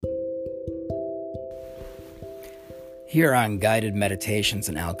Here on Guided Meditations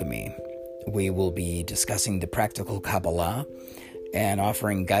and Alchemy, we will be discussing the practical Kabbalah and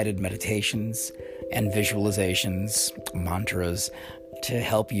offering guided meditations and visualizations, mantras, to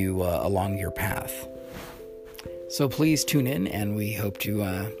help you along your path. So please tune in, and we hope to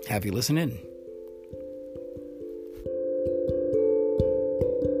have you listen in.